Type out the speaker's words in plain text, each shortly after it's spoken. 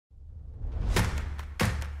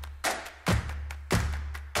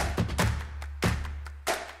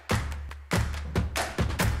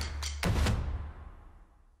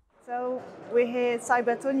So we're here at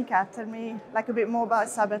Cybertonica. Tell me a bit more about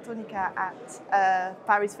Cybertonica at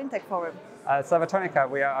Paris Fintech Forum. Cybertonica,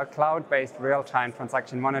 we are a cloud-based real-time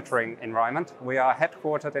transaction monitoring environment. We are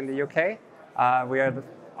headquartered in the UK.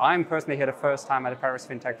 I'm personally here the first time at the Paris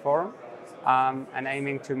Fintech Forum and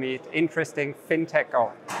aiming to meet interesting fintech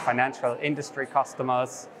or financial industry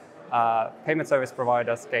customers, payment service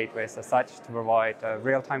providers, gateways as such, to provide a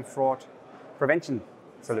real-time fraud prevention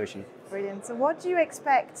solution. Brilliant. So what do you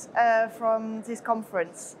expect from this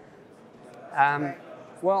conference?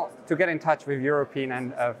 Well, to get in touch with European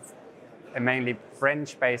and mainly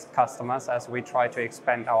French-based customers as we try to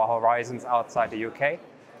expand our horizons outside the UK.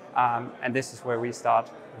 And this is where we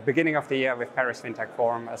start beginning of the year with Paris Fintech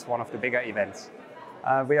Forum as one of the bigger events.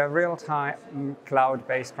 We are a real-time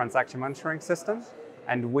cloud-based transaction monitoring system,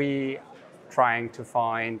 and we trying to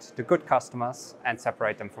find the good customers and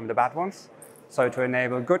separate them from the bad ones. So to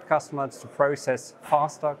enable good customers to process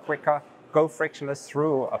faster, quicker, go frictionless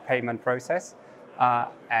through a payment process,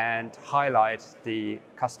 and highlight the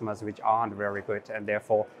customers which aren't very good and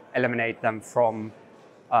therefore eliminate them from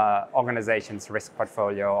organizations' risk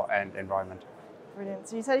portfolio and environment. Brilliant.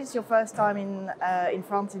 So you said it's your first time in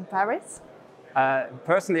France, in Paris?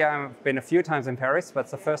 Personally, I've been a few times in Paris, but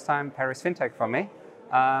it's the first time Paris Fintech for me.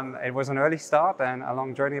 It was an early start and a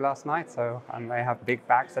long journey last night, so I may have big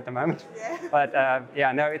bags at the moment. Yeah. But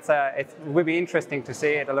it will be interesting to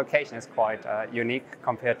see. The location is quite unique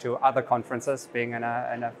compared to other conferences, being in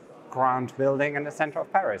a ground building in the center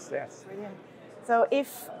of Paris. Yes. Brilliant. So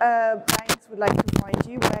if banks would like to find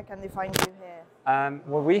you, where can they find you here?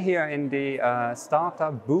 Well, we're here in the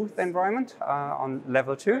startup booth environment on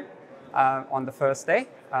level 2 on the first day.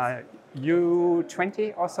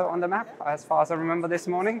 U20 also on the map, as far as I remember this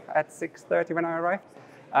morning at 6:30 when I arrived.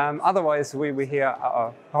 Otherwise, we're here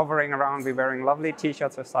hovering around. We're wearing lovely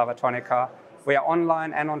t-shirts with Cybertonica. We are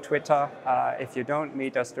online and on Twitter. If you don't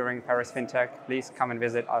meet us during Paris Fintech, please come and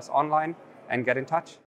visit us online and get in touch.